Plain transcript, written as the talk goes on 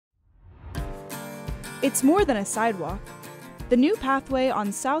It's more than a sidewalk. The new pathway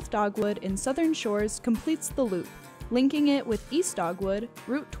on South Dogwood in Southern Shores completes the loop, linking it with East Dogwood,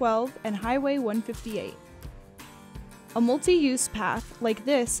 Route 12, and Highway 158. A multi-use path like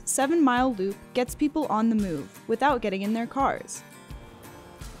this 7-mile loop gets people on the move without getting in their cars.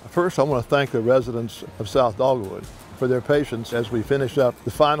 First, I want to thank the residents of South Dogwood for their patience as we finish up the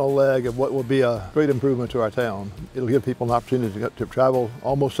final leg of what will be a great improvement to our town. It'll give people an opportunity to travel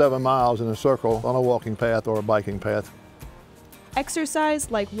almost 7 miles in a circle on a walking path or a biking path. Exercise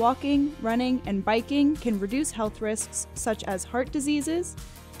like walking, running, and biking can reduce health risks such as heart diseases,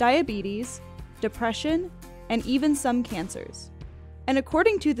 diabetes, depression, and even some cancers. And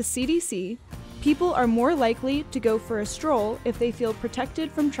according to the CDC, people are more likely to go for a stroll if they feel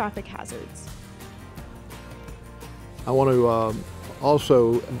protected from traffic hazards. I want to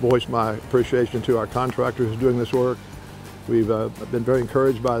also voice my appreciation to our contractors doing this work. We've been very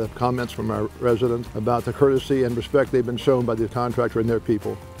encouraged by the comments from our residents about the courtesy and respect they've been shown by the contractor and their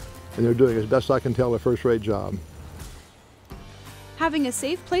people. And they're doing, as best I can tell, a first-rate job. Having a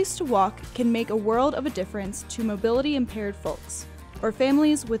safe place to walk can make a world of a difference to mobility-impaired folks, or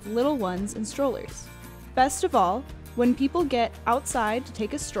families with little ones in strollers. Best of all, when people get outside to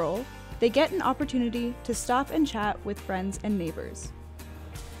take a stroll, they get an opportunity to stop and chat with friends and neighbors.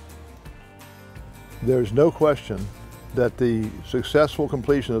 There's no question that the successful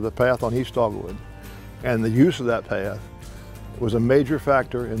completion of the path on East Dogwood and the use of that path was a major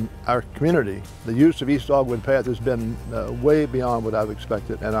factor in our community. The use of East Dogwood path has been way beyond what I've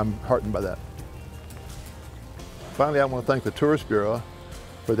expected, and I'm heartened by that. Finally, I want to thank the Tourist Bureau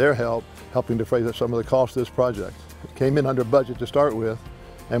for their help helping to defray some of the cost of this project. It came in under budget to start with,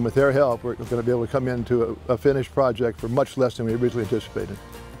 and with their help, we're going to be able to come into a finished project for much less than we originally anticipated.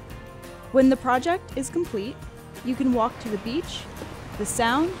 When the project is complete, you can walk to the beach, the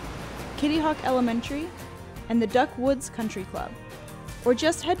Sound, Kitty Hawk Elementary, and the Duck Woods Country Club. Or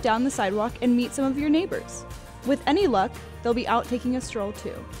just head down the sidewalk and meet some of your neighbors. With any luck, they'll be out taking a stroll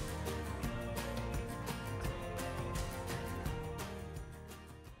too.